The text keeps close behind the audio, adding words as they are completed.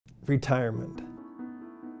Retirement.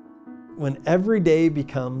 When every day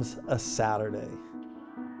becomes a Saturday.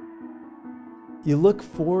 You look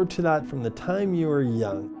forward to that from the time you were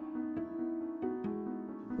young.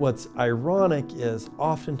 What's ironic is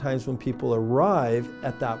oftentimes when people arrive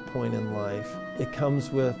at that point in life, it comes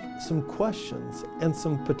with some questions and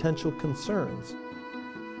some potential concerns.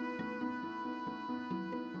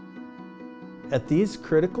 At these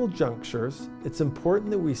critical junctures, it's important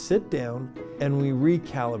that we sit down and we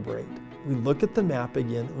recalibrate. We look at the map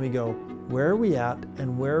again and we go, where are we at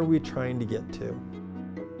and where are we trying to get to?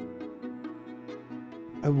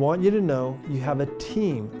 I want you to know you have a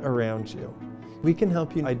team around you. We can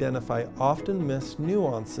help you identify often missed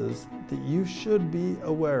nuances that you should be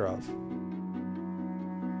aware of.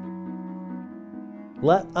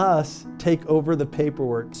 Let us take over the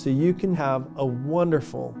paperwork so you can have a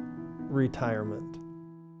wonderful retirement.